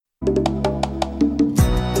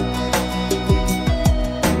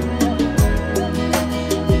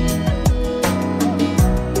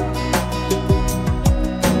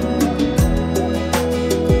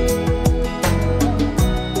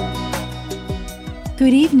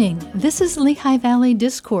Good evening. This is Lehigh Valley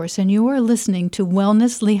Discourse, and you are listening to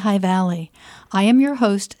Wellness Lehigh Valley. I am your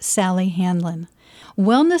host, Sally Handlon.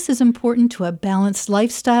 Wellness is important to a balanced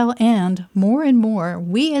lifestyle, and more,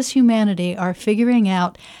 we as humanity are figuring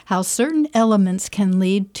out how certain elements can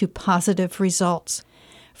lead to positive results.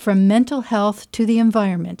 From mental health to the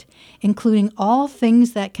environment, including all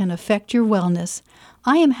things that can affect your wellness,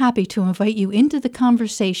 I am happy to invite you into the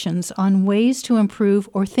conversations on ways to improve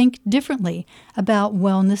or think differently about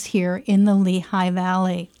wellness here in the Lehigh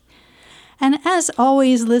Valley. And as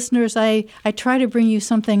always, listeners, I try to bring you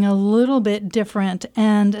something a little bit different.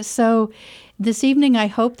 And so this evening, I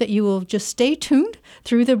hope that you will just stay tuned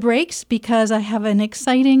through the breaks because I have an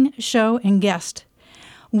exciting show and guest.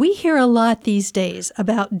 We hear a lot these days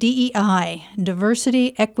about DEI,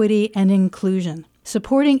 diversity, equity, and inclusion,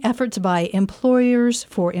 supporting efforts by employers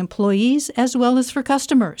for employees as well as for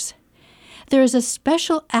customers. There is a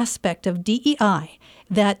special aspect of DEI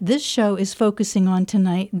that this show is focusing on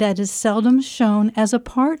tonight that is seldom shown as a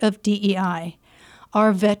part of DEI,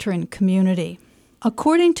 our veteran community.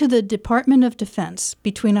 According to the Department of Defense,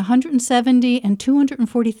 between 170 and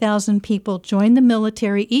 240,000 people join the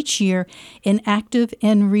military each year in active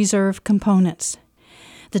and reserve components.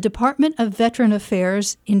 The Department of Veteran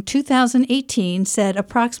Affairs in 2018 said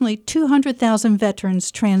approximately 200,000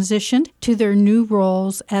 veterans transitioned to their new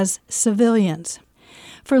roles as civilians.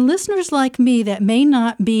 For listeners like me that may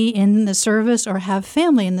not be in the service or have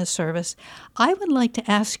family in the service, I would like to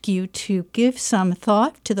ask you to give some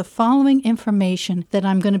thought to the following information that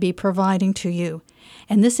I'm going to be providing to you.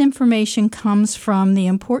 And this information comes from the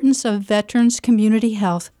Importance of Veterans Community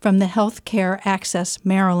Health from the Healthcare Access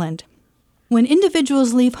Maryland. When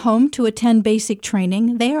individuals leave home to attend basic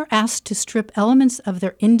training, they are asked to strip elements of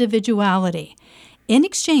their individuality. In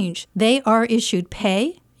exchange, they are issued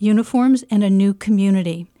pay, uniforms, and a new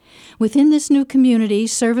community. Within this new community,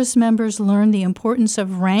 service members learn the importance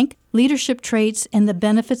of rank, leadership traits, and the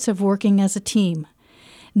benefits of working as a team.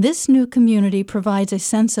 This new community provides a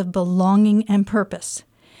sense of belonging and purpose.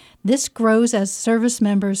 This grows as service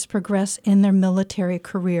members progress in their military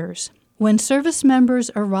careers. When service members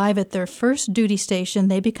arrive at their first duty station,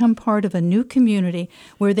 they become part of a new community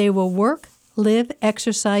where they will work, live,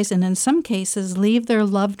 exercise, and in some cases, leave their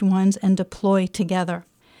loved ones and deploy together.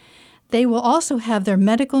 They will also have their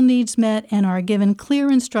medical needs met and are given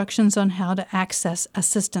clear instructions on how to access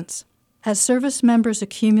assistance. As service members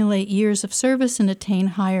accumulate years of service and attain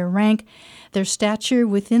higher rank, their stature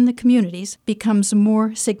within the communities becomes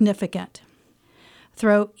more significant.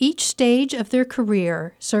 Throughout each stage of their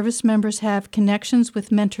career, service members have connections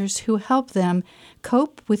with mentors who help them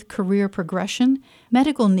cope with career progression,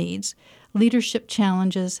 medical needs, leadership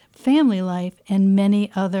challenges, family life, and many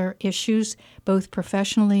other issues, both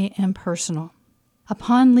professionally and personal.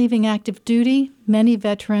 Upon leaving active duty, many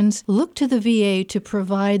veterans look to the VA to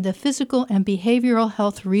provide the physical and behavioral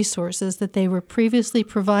health resources that they were previously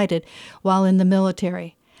provided while in the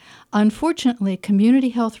military. Unfortunately,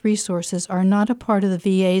 community health resources are not a part of the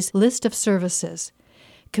VA's list of services.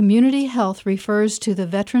 Community health refers to the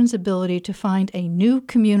veteran's ability to find a new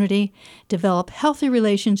community, develop healthy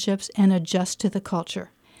relationships, and adjust to the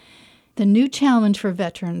culture. The new challenge for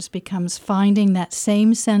veterans becomes finding that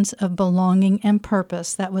same sense of belonging and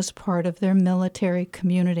purpose that was part of their military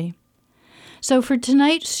community. So for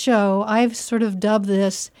tonight's show, I've sort of dubbed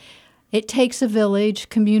this, It Takes a Village.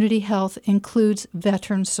 Community health includes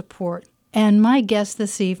veteran support. And my guest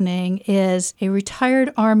this evening is a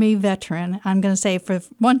retired Army veteran, I'm going to say for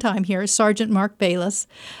one time here, Sergeant Mark Baylis.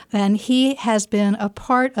 And he has been a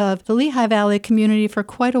part of the Lehigh Valley community for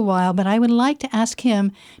quite a while, but I would like to ask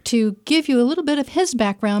him to give you a little bit of his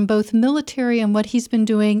background, both military and what he's been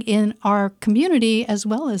doing in our community as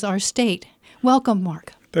well as our state. Welcome,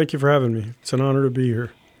 Mark. Thank you for having me. It's an honor to be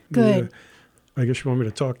here. Good. I guess you want me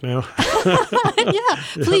to talk now. Yeah,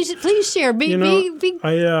 please share.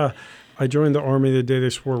 I joined the Army the day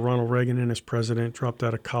they swore Ronald Reagan in as president, dropped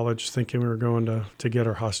out of college thinking we were going to get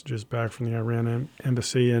our hostages back from the Iran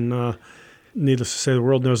embassy. And needless to say, the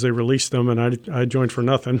world knows they released them, and I joined for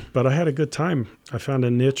nothing. But I had a good time. I found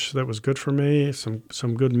a niche that was good for me,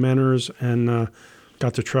 some good mentors, and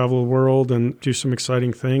got to travel the world and do some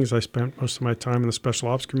exciting things. I spent most of my time in the special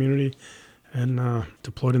ops community and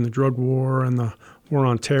deployed in the drug war and the war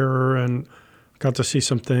on terror, and got to see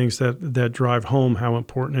some things that drive home how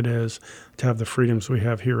important it is to have the freedoms we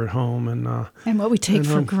have here at home. And what we take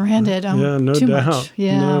for granted. Yeah, no too doubt. Much.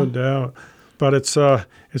 Yeah. No doubt. But it's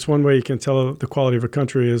one way you can tell the quality of a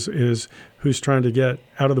country is who's trying to get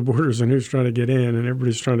out of the borders and who's trying to get in, and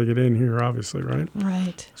everybody's trying to get in here, obviously, right?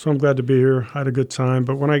 Right. So I'm glad to be here. I had a good time.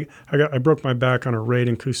 But when I broke my back on a raid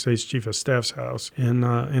in Kusait's chief of staff's house in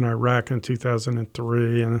Iraq in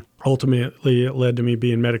 2003, and ultimately it led to me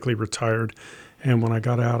being medically retired. And when I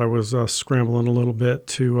got out, I was scrambling a little bit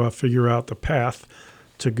to figure out the path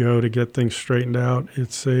to go to get things straightened out.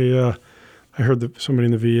 It's I heard that somebody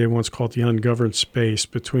in the VA once called it the ungoverned space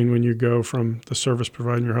between when you go from the service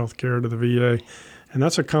providing your health care to the VA. And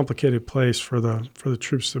that's a complicated place for the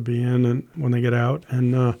troops to be in and when they get out.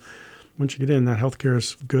 And once you get in, that health care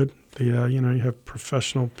is good. You have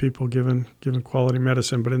professional people giving quality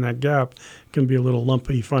medicine, but in that gap, it can be a little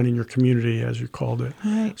lumpy finding your community, as you called it.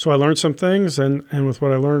 Right. So I learned some things, and with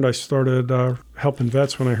what I learned, I started helping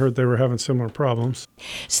vets when I heard they were having similar problems.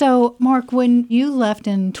 So, Mark, when you left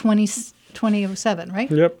in 2007, right?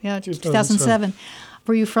 Yep. Yeah, 2007.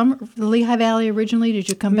 Were you from the Lehigh Valley originally? Did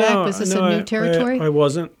you come back? Was this a new territory? I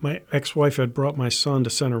wasn't. My ex-wife had brought my son to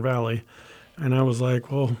Center Valley, and I was like,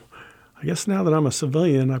 well, I guess now that I'm a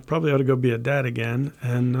civilian, I probably ought to go be a dad again.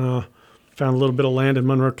 And found a little bit of land in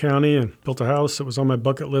Monroe County and built a house. It was on my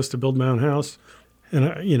bucket list to build my own house. And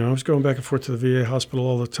I was going back and forth to the VA hospital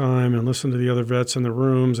all the time and listened to the other vets in the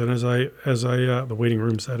rooms, and as I the waiting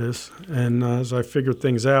rooms, that is. And as I figured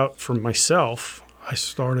things out for myself, I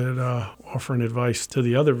started offering advice to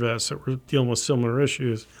the other vets that were dealing with similar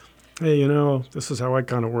issues. Hey, this is how I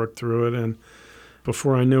kind of worked through it. And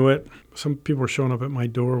before I knew it, some people were showing up at my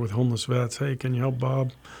door with homeless vets. Hey, can you help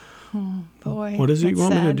Bob? Oh, boy. What does he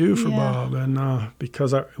want me to do for Yeah. Bob? And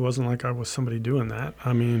because it wasn't like I was somebody doing that.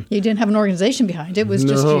 I mean, You didn't have an organization behind it. It was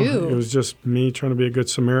just you. It was just me trying to be a good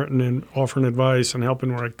Samaritan and offering advice and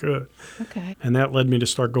helping where I could. Okay. And that led me to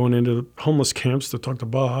start going into homeless camps to talk to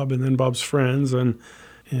Bob and then Bob's friends. And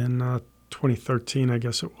in 2013, I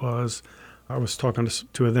guess it was, I was talking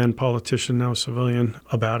to a then politician, now civilian,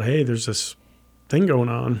 about, hey, there's this thing going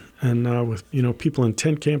on. And with, people in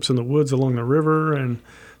tent camps in the woods along the river and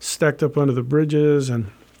stacked up under the bridges. And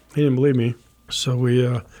he didn't believe me. So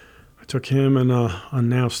I took him and a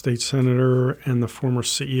now state senator and the former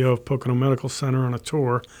CEO of Pocono Medical Center on a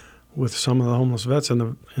tour with some of the homeless vets in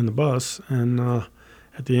the bus. And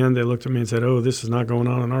at the end, they looked at me and said, oh, this is not going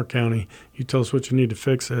on in our county. You tell us what you need to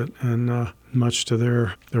fix it. And much to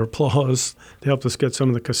their applause, they helped us get some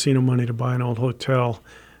of the casino money to buy an old hotel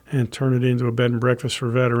and turn it into a bed and breakfast for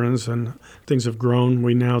veterans. And things have grown.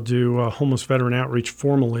 We now do homeless veteran outreach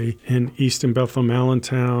formally in Easton, Bethlehem,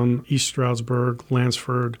 Allentown, East Stroudsburg,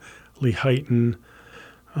 Lansford, Lehighton,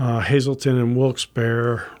 Hazleton, and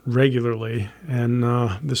Wilkes-Barre regularly. And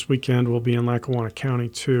this weekend we'll be in Lackawanna County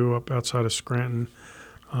too, up outside of Scranton.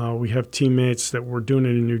 We have teammates that were doing it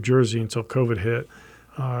in New Jersey until COVID hit.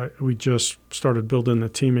 We just started building the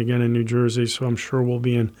team again in New Jersey, so I'm sure we'll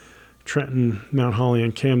be in Trenton, Mount Holly,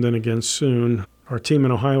 and Camden again soon. Our team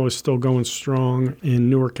in Ohio is still going strong in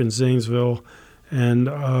Newark and Zanesville. And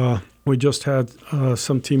we just had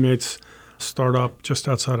some teammates start up just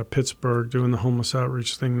outside of Pittsburgh doing the homeless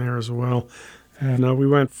outreach thing there as well. And we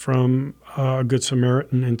went from a Good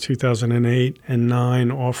Samaritan in 2008 and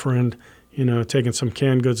 9 offering, taking some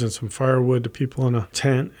canned goods and some firewood to people in a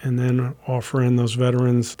tent and then offering those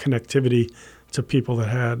veterans connectivity to people that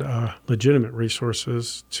had legitimate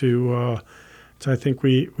resources to I think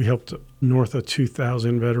we helped north of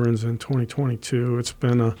 2,000 veterans in 2022. It's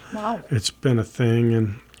been a thing.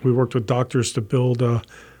 And we worked with doctors to build a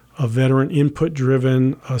veteran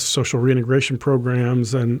input-driven social reintegration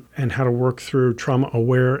programs and how to work through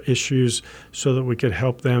trauma-aware issues so that we could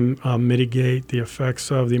help them mitigate the effects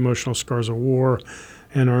of the emotional scars of war.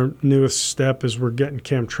 And our newest step is we're getting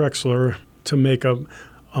Cam Trexler to make a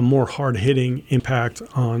more hard-hitting impact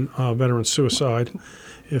on veteran suicide.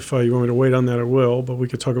 If you want me to wait on that, I will, but we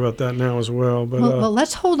could talk about that now as well. But well,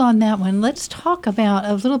 let's hold on that one. Let's talk about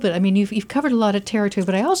a little bit. I mean, you've covered a lot of territory,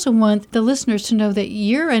 but I also want the listeners to know that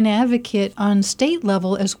you're an advocate on state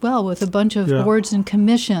level as well with a bunch of boards and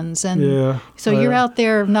commissions. And so you're out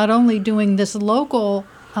there not only doing this local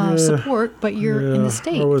support, but you're in the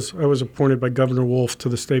state. I was appointed by Governor Wolf to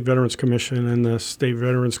the State Veterans Commission, and the State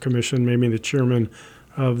Veterans Commission made me the chairman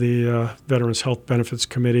of the Veterans Health Benefits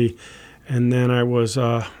Committee. And then I was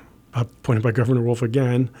appointed by Governor Wolf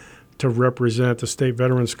again to represent the State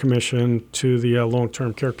Veterans Commission to the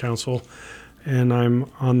Long-Term Care Council. And I'm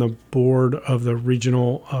on the board of the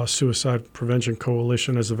Regional Suicide Prevention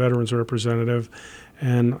Coalition as a veterans representative.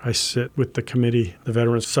 And I sit with the committee, the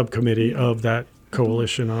Veterans Subcommittee of that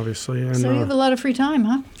coalition, obviously. And, so you have a lot of free time,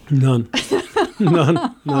 huh? None.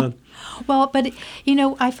 None. Well, but,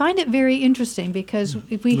 I find it very interesting because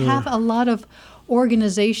we have a lot of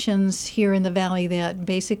organizations here in the Valley that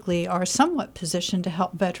basically are somewhat positioned to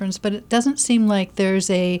help veterans, but it doesn't seem like there's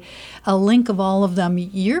a link of all of them.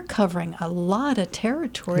 You're covering a lot of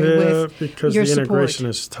territory with because your the support. integration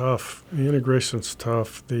is tough. The integration's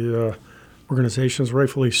tough. The organizations,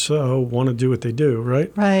 rightfully so, want to do what they do,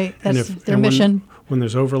 right? Right. That's their mission. When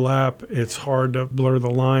there's overlap, it's hard to blur the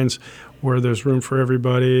lines where there's room for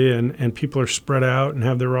everybody and people are spread out and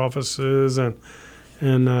have their offices and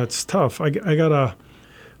it's tough. I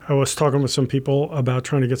was talking with some people about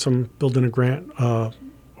trying to get building a grant, a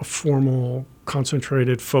formal,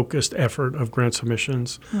 concentrated, focused effort of grant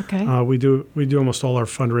submissions. Okay. We do almost all our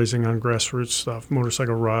fundraising on grassroots stuff,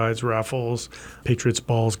 motorcycle rides, raffles, Patriots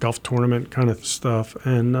balls, golf tournament kind of stuff.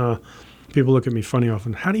 And people look at me funny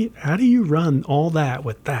often. How do you run all that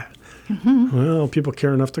with that? Mm-hmm. Well, people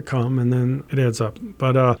care enough to come, and then it adds up.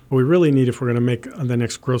 But what we really need, if we're going to make the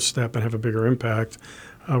next growth step and have a bigger impact,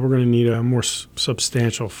 we're going to need a more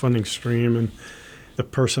substantial funding stream. And the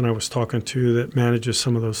person I was talking to that manages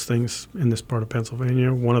some of those things in this part of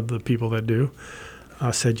Pennsylvania, one of the people that do,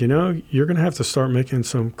 said, you're going to have to start making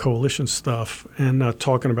some coalition stuff and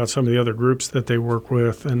talking about some of the other groups that they work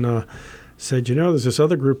with and said, there's this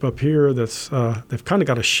other group up here that's they've kind of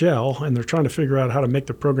got a shell, and they're trying to figure out how to make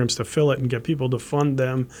the programs to fill it and get people to fund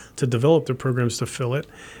them to develop the programs to fill it.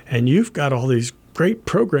 And you've got all these great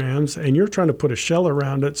programs, and you're trying to put a shell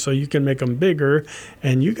around it so you can make them bigger.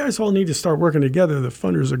 And you guys all need to start working together. The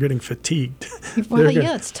funders are getting fatigued. Well,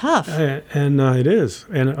 it's tough. And it is,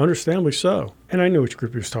 and understandably so. And I knew which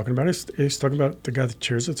group he was talking about. He's talking about the guy that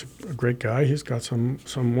chairs it. It's a great guy. He's got some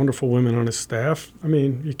wonderful women on his staff. I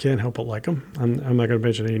mean, you can't help but like him. I'm not going to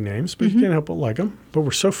mention any names, but you can't help but like him. But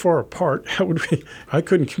we're so far apart. How would we? I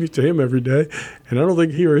couldn't commute to him every day, and I don't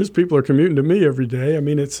think he or his people are commuting to me every day. I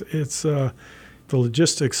mean, it's the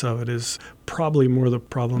logistics of it is probably more the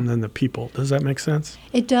problem than the people. Does that make sense?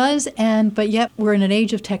 It does, but yet we're in an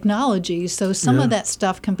age of technology, so some of that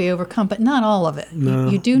stuff can be overcome, but not all of it. No,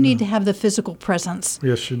 you do need to have the physical presence.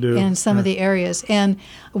 Yes, you do. In some of the areas. And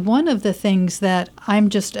one of the things that I'm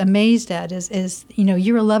just amazed at is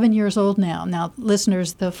you're 11 years old now. Now,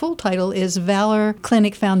 listeners, the full title is VALOR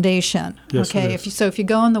Clinic Foundation. Yes, okay. it is. If you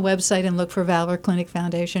go on the website and look for VALOR Clinic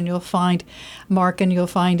Foundation, you'll find Mark and you'll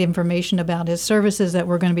find information about his services that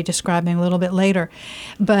we're going to be describing a little bit later.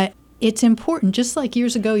 But it's important, just like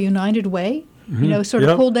years ago, United Way, sort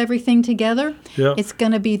of pulled everything together. Yep. It's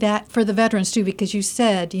going to be that for the veterans, too, because you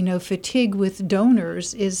said, fatigue with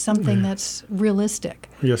donors is something that's realistic.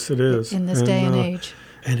 Yes, it is. In this day and age.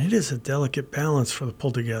 And it is a delicate balance for the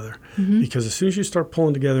pull together because as soon as you start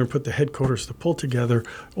pulling together and put the headquarters to pull together,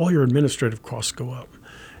 all your administrative costs go up.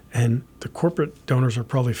 And the corporate donors are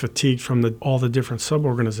probably fatigued from all the different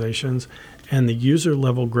sub-organizations, and the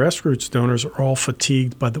user-level grassroots donors are all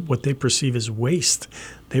fatigued by what they perceive as waste.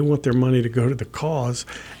 They want their money to go to the cause,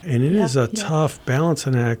 and it is a tough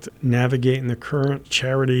balancing act navigating the current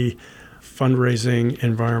charity fundraising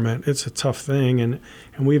environment. It's a tough thing, and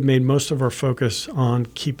we've made most of our focus on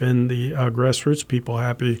keeping the grassroots people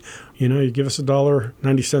happy. You give us $1,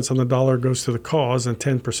 90 cents on the dollar goes to the cause, and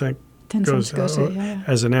 10% goes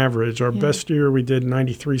as an average. Our best year, we did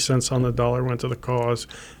 93 cents on the dollar went to the cause,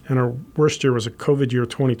 and our worst year was a COVID year.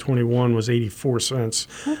 2021 was 84 cents.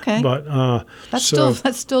 Okay, but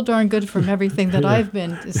that's still darn good from everything that I've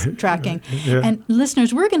been tracking. And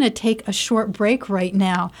listeners, we're going to take a short break right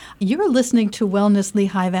now. You're listening to Wellness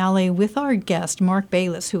Lehigh Valley with our guest Mark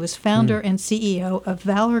Baylis, who is founder and CEO of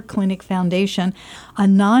VALOR Clinic Foundation, a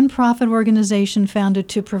nonprofit organization founded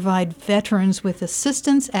to provide veterans with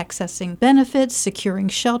assistance accessing benefits, securing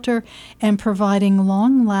shelter, and providing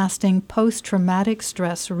long-lasting post-traumatic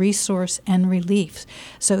stress resource and relief.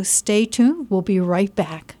 So stay tuned. We'll be right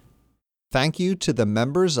back. Thank you to the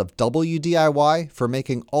members of WDIY for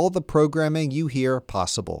making all the programming you hear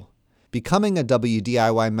possible. Becoming a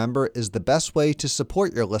WDIY member is the best way to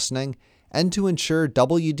support your listening and to ensure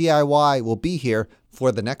WDIY will be here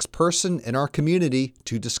for the next person in our community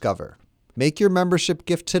to discover. Make your membership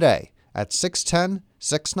gift today at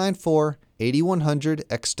 610-694-8100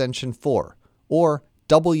 extension 4 or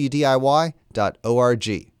WDIY.org.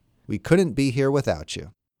 We couldn't be here without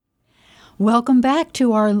you. Welcome back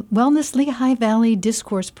to our Wellness Lehigh Valley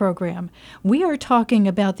Discourse program. We are talking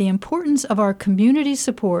about the importance of our community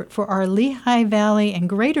support for our Lehigh Valley and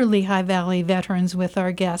Greater Lehigh Valley veterans with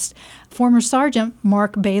our guest, former Sergeant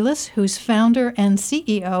Mark Baylis, who's founder and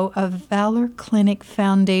CEO of VALOR Clinic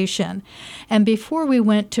Foundation. And before we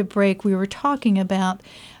went to break, we were talking about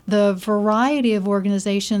the variety of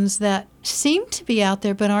organizations that seem to be out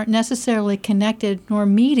there but aren't necessarily connected nor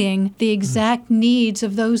meeting the exact needs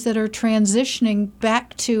of those that are transitioning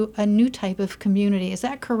back to a new type of community. Is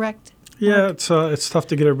that correct? Yeah, it's tough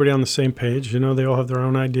to get everybody on the same page. They all have their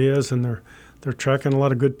own ideas, and they're tracking a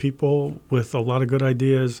lot of good people with a lot of good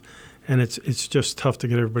ideas, and it's just tough to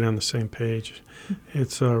get everybody on the same page.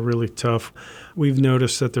 It's really tough. We've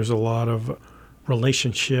noticed that there's a lot of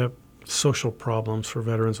relationship, social problems for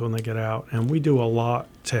veterans when they get out, and we do a lot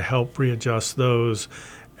to help readjust those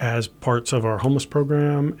as parts of our homeless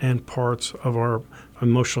program and parts of our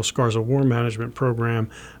emotional scars of war management program.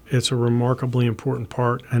 It's a remarkably important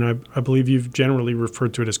part, and I believe you've generally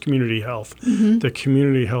referred to it as community health. Mm-hmm. The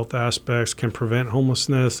community health aspects can prevent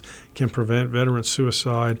homelessness, can prevent veteran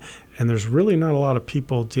suicide, and there's really not a lot of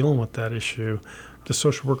people dealing with that issue. The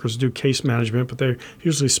social workers do case management, but they're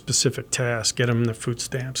usually specific tasks. Get them the food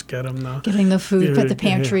stamps, getting the food, put the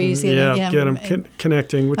pantries. Get them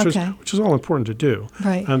connecting, which is all important to do.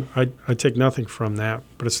 Right. I take nothing from that,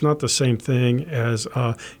 but it's not the same thing as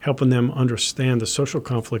helping them understand the social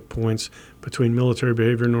conflict points between military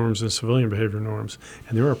behavior norms and civilian behavior norms,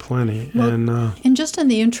 and there are plenty. Well, and just in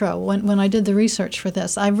the intro, when I did the research for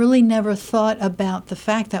this, I really never thought about the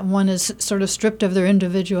fact that one is sort of stripped of their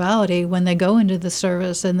individuality when they go into the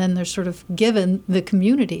service, and then they're sort of given the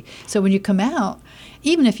community. So when you come out,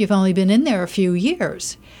 even if you've only been in there a few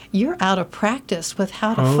years, you're out of practice with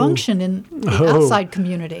how to function in the outside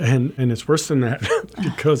community. And it's worse than that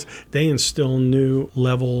because they instill new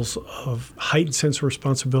levels of heightened sense of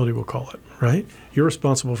responsibility, we'll call it, right? You're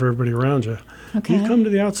responsible for everybody around you. Okay. You come to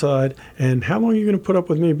the outside, and how long are you going to put up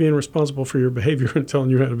with me being responsible for your behavior and telling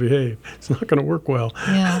you how to behave? It's not going to work well.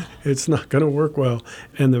 Yeah. It's not going to work well.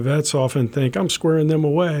 And the vets often think, I'm squaring them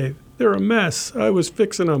away. They're a mess. I was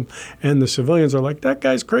fixing them. And the civilians are like, that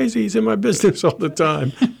guy's crazy. He's in my business all the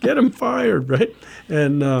time. Get him fired, right?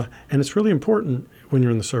 And it's really important when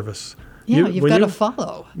you're in the service. Yeah, you've got to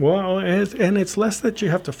follow. Well, and it's less that you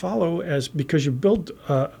have to follow as because you build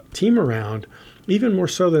a team around, even more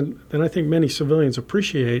so than I think many civilians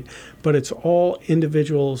appreciate, but it's all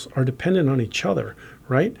individuals are dependent on each other,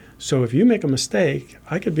 right? So if you make a mistake,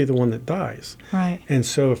 I could be the one that dies. Right. And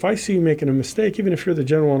so if I see you making a mistake, even if you're the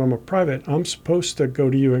general and I'm a private, I'm supposed to go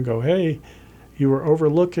to you and go, hey, you were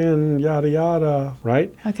overlooking yada yada,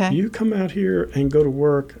 right? Okay. You come out here and go to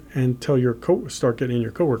work and tell start getting in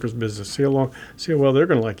your coworkers' business. See how well they're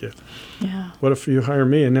going to like you. Yeah. What if you hire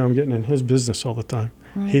me and now I'm getting in his business all the time?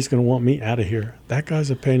 Right. He's going to want me out of here. That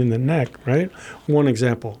guy's a pain in the neck, right? One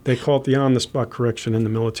example, they call it the on-the-spot correction in the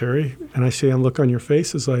military, and I see a look on your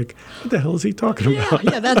face is like, what the hell is he talking about?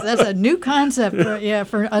 Yeah, that's a new concept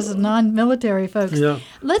for us non-military folks. Yeah.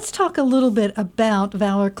 Let's talk a little bit about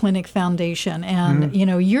VALOR Clinic Foundation and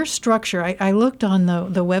your structure. I looked on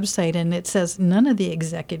the website, and it says none of the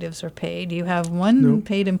executives are paid. You have one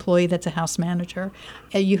paid employee that's a house manager.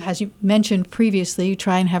 You, as you mentioned previously, you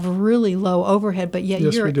try and have a really low overhead, but yet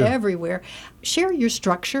you're everywhere. Share your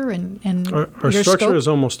structure and our your structure scope. is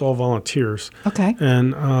almost all volunteers. Okay.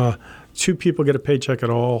 And 2 people get a paycheck at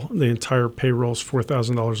all. The entire payroll is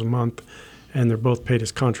 $4,000 a month, and they're both paid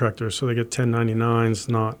as contractors, so they get 1099s,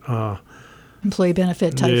 not employee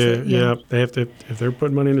benefit type. Yeah. They have to. If they're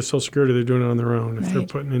putting money into Social Security, they're doing it on their own. If they're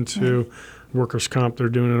putting into workers' comp, they're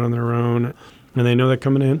doing it on their own, and they know that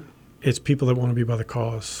coming in. It's people that want to be by the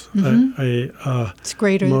cause. It's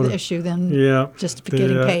greater the issue than just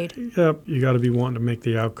getting paid. You got to be wanting to make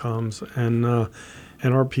the outcomes. And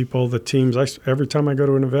our people, the teams, every time I go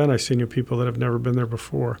to an event, I see new people that have never been there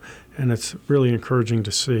before. And it's really encouraging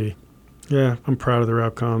to see. Yeah, I'm proud of their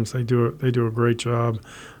outcomes. They do a great job.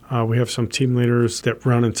 We have some team leaders that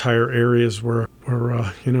run entire areas where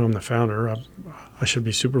I'm the founder. I should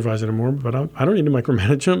be supervising them more, but I don't need to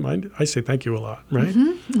micromanage them. I say thank you a lot, right?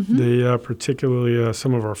 They particularly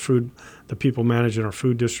some of our food, the people managing our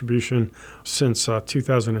food distribution since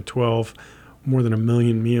 2012, more than 1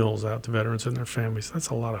 million meals out to veterans and their families. That's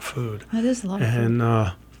a lot of food. That is a lot of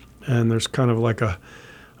food. And there's kind of like a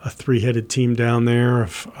 3-headed team down there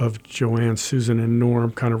of Joanne, Susan, and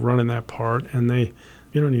Norm kind of running that part, and you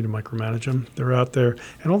don't need to micromanage them. They're out there,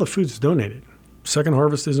 and all the food's donated. Second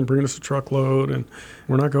Harvest isn't bringing us a truckload, and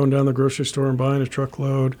we're not going down the grocery store and buying a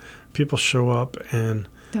truckload. People show up and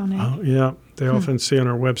donate. They often see on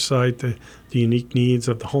our website the unique needs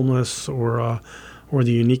of the homeless, or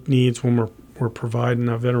the unique needs when we're providing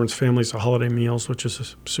veterans' families holiday meals, which is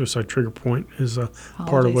a suicide trigger point, is a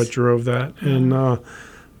part of what drove that. Yeah. And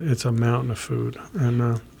it's a mountain of food,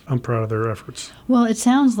 and I'm proud of their efforts. Well, it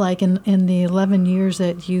sounds like in the 11 years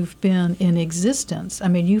that you've been in existence, I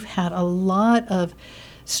mean, you've had a lot of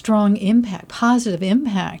strong impact, positive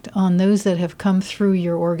impact on those that have come through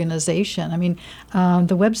your organization. I mean,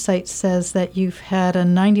 the website says that you've had a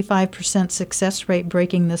 95% success rate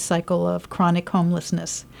breaking the cycle of chronic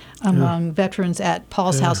homelessness among veterans at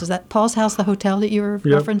Paul's House. Is that Paul's House, the hotel that you were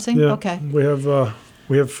referencing? Yeah. Okay.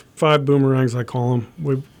 We have 5 boomerangs, I call them.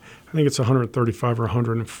 I think it's 135 or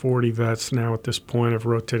 140 vets now at this point have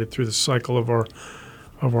rotated through the cycle of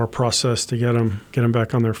our process to get them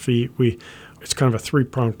back on their feet. It's kind of a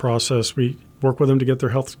 3-pronged process. We work with them to get their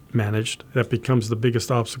health managed. That becomes the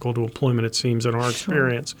biggest obstacle to employment, it seems, in our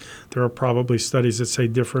experience. There are probably studies that say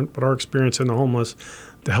different, but our experience in the homeless,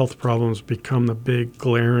 the health problems become the big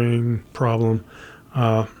glaring problem.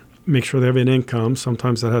 Make sure they have an income.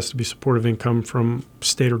 Sometimes that has to be supportive income from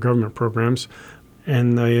state or government programs.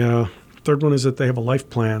 And the third one is that they have a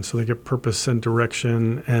life plan, so they get purpose and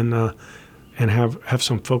direction and have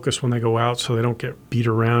some focus when they go out, so they don't get beat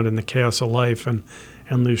around in the chaos of life and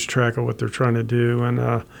lose track of what they're trying to do. And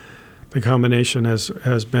the combination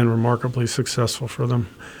has been remarkably successful for them.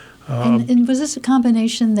 And was this a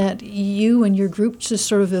combination that you and your group just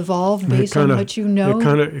sort of evolved based on what you know?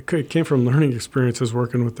 It came from learning experiences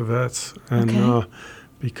working with the vets. And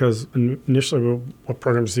because initially, what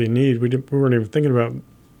programs do you need? We weren't even thinking about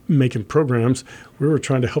making programs. We were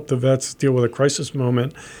trying to help the vets deal with a crisis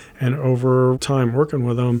moment. And over time working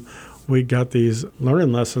with them, we got these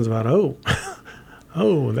learning lessons about,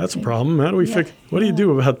 that's a problem. How do we fix? What do you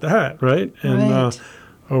do about that, right? And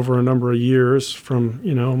over a number of years, from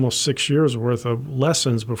almost 6 years worth of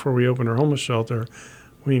lessons before we opened our homeless shelter,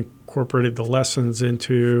 we incorporated the lessons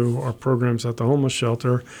into our programs at the homeless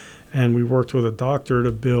shelter, and we worked with a doctor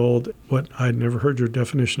to build what I'd never heard your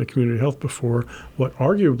definition of community health before, what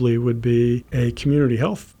arguably would be a community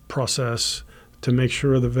health process to make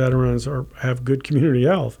sure the veterans have good community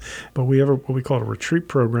health. But we have what we call a retreat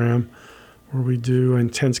program, where we do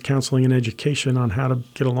intense counseling and education on how to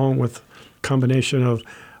get along with combination of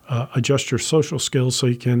adjust your social skills so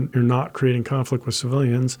you're not creating conflict with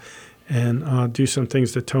civilians, and do some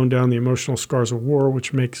things to tone down the emotional scars of war,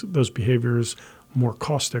 which makes those behaviors more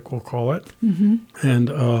caustic, we'll call it,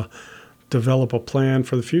 and develop a plan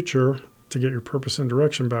for the future to get your purpose and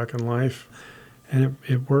direction back in life. And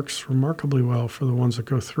it works remarkably well for the ones that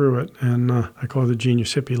go through it. And I call her the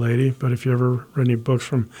genius hippie lady. But if you ever read any books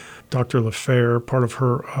from Dr. LaFair, part of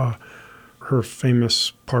her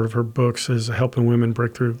famous part of her books is helping women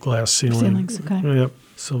break through glass ceilings. Okay. Yep.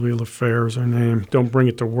 Sylvia LaFair is her name. Don't Bring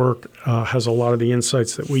It to Work has a lot of the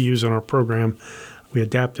insights that we use in our program. We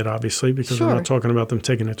adapt it, obviously, because we're not talking about them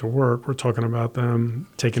taking it to work. We're talking about them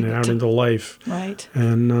taking it out into life. Right.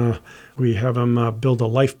 And we have them build a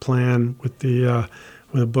life plan with a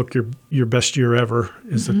book, Your Best Year Ever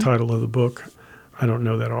is the title of the book. I don't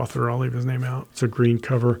know that author. I'll leave his name out. It's a green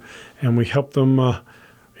cover. And we help them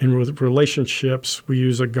in relationships. We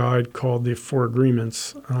use a guide called the 4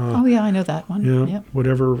 Agreements. I know that one. Yep.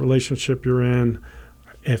 Whatever relationship you're in,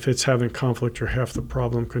 if it's having conflict, you're half the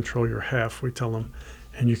problem, control your half, we tell them.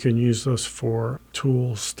 And you can use those 4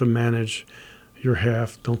 tools to manage your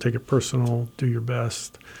half. Don't take it personal. Do your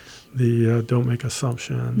best. Don't make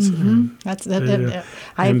assumptions.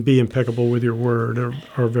 And be impeccable with your word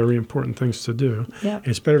are very important things to do. Yep.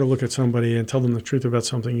 It's better to look at somebody and tell them the truth about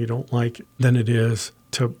something you don't like than it is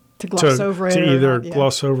to gloss over it. To either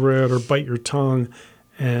gloss over it or bite your tongue.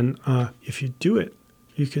 And if you do it,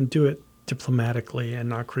 you can do it diplomatically and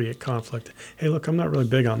not create conflict. Hey, look, I'm not really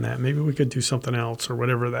big on that. Maybe we could do something else or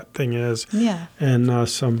whatever that thing is. Yeah. And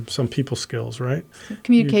some people skills, right?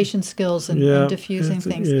 Communication skills and diffusing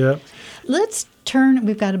things. Yeah. Let's turn,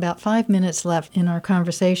 we've got about 5 minutes left in our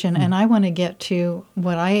conversation, and I want to get to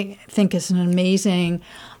what I think is an amazing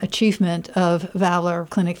achievement of VALOR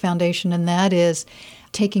Clinic Foundation, and that is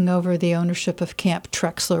taking over the ownership of Camp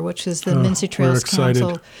Trexler, which is the Mincy Trails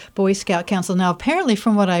Council, Boy Scout Council. Now, apparently,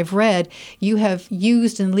 from what I've read, you have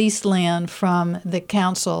used and leased land from the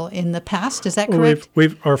council in the past. Is that correct?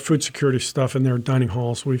 We've our food security stuff in their dining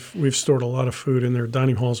halls. We've stored a lot of food in their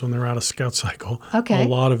dining halls when they're out of Scout Cycle. Okay. A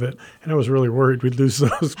lot of it. And I was really worried we'd lose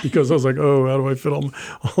those because I was like, how do I fit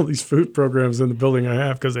all these food programs in the building I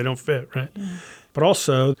have because they don't fit, right? Yeah. But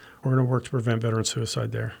also, we're going to work to prevent veteran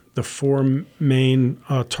suicide there. The 4 main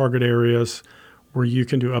target areas where you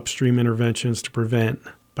can do upstream interventions to prevent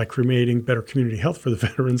by creating better community health for the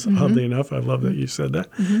veterans, oddly enough. I love that you said that.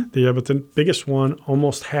 But the biggest one,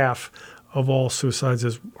 almost half of all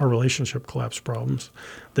suicides are relationship collapse problems.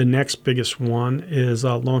 The next biggest one is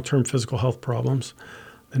long-term physical health problems.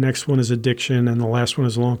 The next one is addiction, and the last one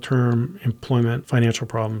is long-term employment financial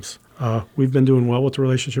problems. We've been doing well with the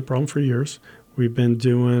relationship problem for years. We've been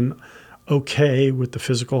doing okay with the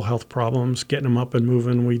physical health problems, getting them up and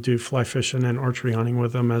moving. We do fly fishing and archery hunting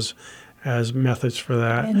with them as methods for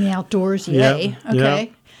that. In the outdoors, yay. Yeah, Okay. yeah.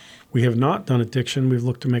 We have not done addiction. We've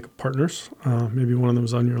looked to make partners. Maybe one of them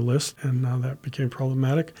was on your list, and that became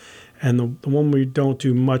problematic. And the one we don't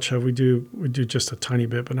do much of, we do just a tiny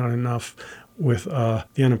bit, but not enough, with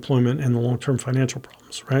the unemployment and the long-term financial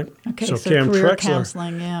problems, right? Okay, so Cam career Trexler,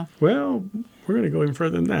 counseling, yeah. well, we're going to go even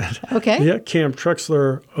further than that. Okay. Yeah, Cam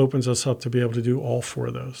Trexler opens us up to be able to do all four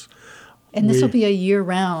of those. And this will be a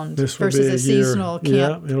year-round versus a seasonal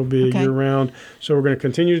camp. Yeah, it'll be Okay. a year-round. So we're going to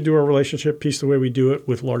continue to do our relationship piece the way we do it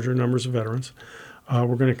with larger numbers of veterans.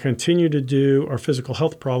 We're going to continue to do our physical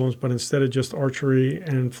health problems, but instead of just archery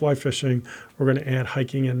and fly fishing, we're going to add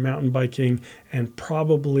hiking and mountain biking and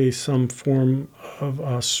probably some form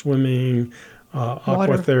of swimming,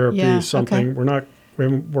 aqua therapy, something. Okay. We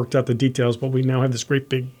haven't worked out the details, but we now have this great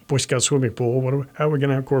big Boy Scout swimming pool. How are we going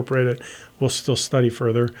to incorporate it? We'll still study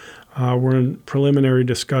further. We're in preliminary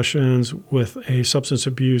discussions with a substance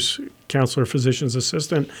abuse counselor, physician's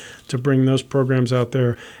assistant, to bring those programs out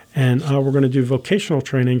there. And we're going to do vocational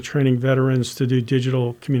training veterans to do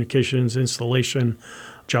digital communications installation,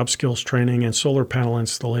 job skills training, and solar panel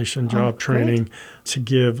installation job training to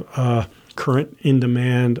give current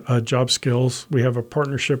in-demand job skills. We have a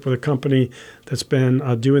partnership with a company that's been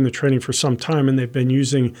doing the training for some time, and they've been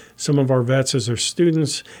using some of our vets as their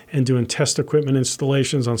students and doing test equipment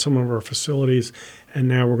installations on some of our facilities. And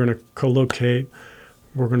now we're going to co-locate.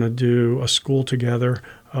 We're going to do a school together.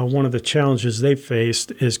 One of the challenges they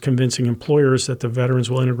faced is convincing employers that the veterans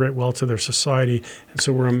will integrate well to their society. And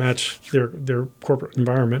so we're going to match their corporate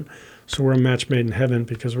environment. So we're a match made in heaven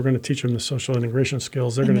because we're going to teach them the social integration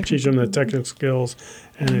skills. They're going to teach them the technical skills,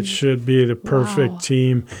 and it should be the perfect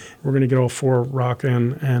team. We're going to get all four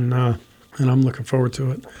rocking, and I'm looking forward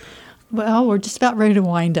to it. Well, we're just about ready to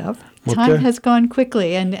wind up. Okay. Time has gone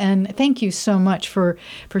quickly, and thank you so much for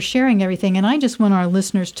sharing everything. And I just want our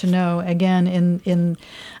listeners to know, again, in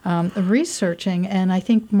researching, and I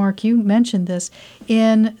think, Mark, you mentioned this,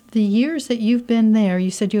 in the years that you've been there,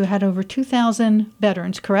 you said you had over 2,000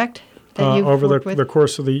 veterans, correct? Over the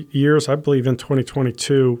course of the years, I believe in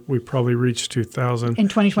 2022, we probably reached 2,000. In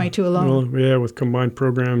 2022 alone? Well, yeah, with combined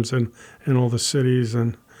programs in all the cities.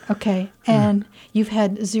 Okay, and you've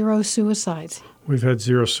had 0 suicides. We've had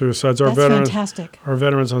 0 suicides. That's fantastic. Our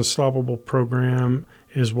Veterans Unstoppable program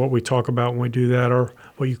is what we talk about when we do that, or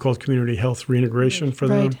what you call community health reintegration for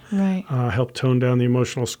them. Right. Help tone down the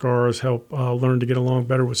emotional scars, help learn to get along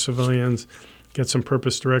better with civilians, get some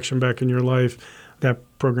purpose direction back in your life. That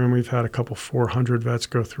program, we've had 400 vets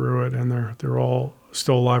go through it, and they're all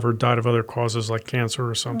still alive or died of other causes like cancer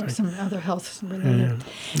or something. Or some other health related.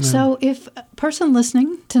 Yeah. So if a person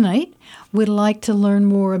listening tonight would like to learn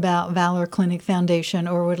more about VALOR Clinic Foundation,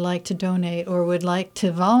 or would like to donate, or would like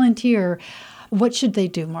to volunteer, what should they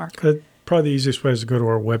do, Mark? Probably the easiest way is to go to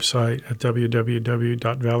our website at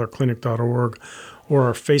www.valorclinic.org, or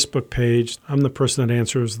our Facebook page. I'm the person that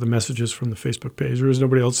answers the messages from the Facebook page. There is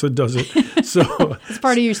nobody else that does it. So it's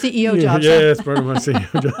part of your CEO job. Yeah, it's part of my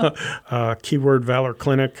CEO job. Keyword VALOR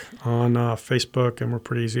Clinic on Facebook, and we're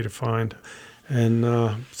pretty easy to find. And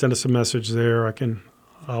send us a message there.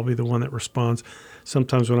 I'll be the one that responds.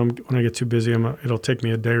 Sometimes when I get too busy, it'll take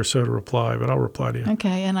me a day or so to reply, but I'll reply to you.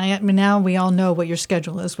 Okay, and now we all know what your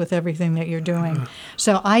schedule is with everything that you're doing.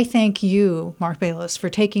 So I thank you, Mark Baylis, for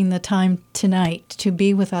taking the time tonight to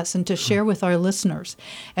be with us and to share with our listeners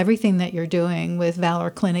everything that you're doing with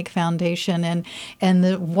VALOR Clinic Foundation and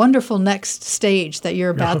the wonderful next stage that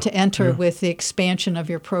you're about to enter with the expansion of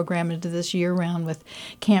your program into this year-round with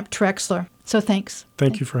Camp Trexler. So thanks.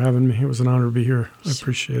 Thank you for having me. It was an honor to be here. I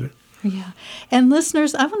appreciate it. Yeah. And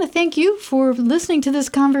listeners, I want to thank you for listening to this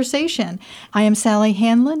conversation. I am Sally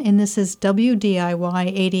Handlon, and this is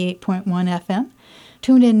WDIY 88.1 FM.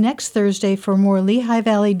 Tune in next Thursday for more Lehigh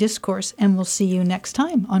Valley Discourse, and we'll see you next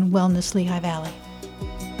time on Wellness Lehigh Valley.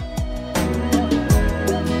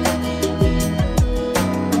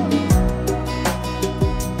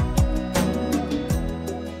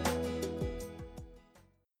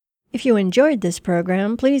 If you enjoyed this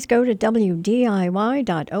program, please go to WDIY.org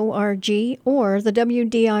or the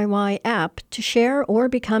WDIY app to share or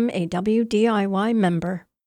become a WDIY member.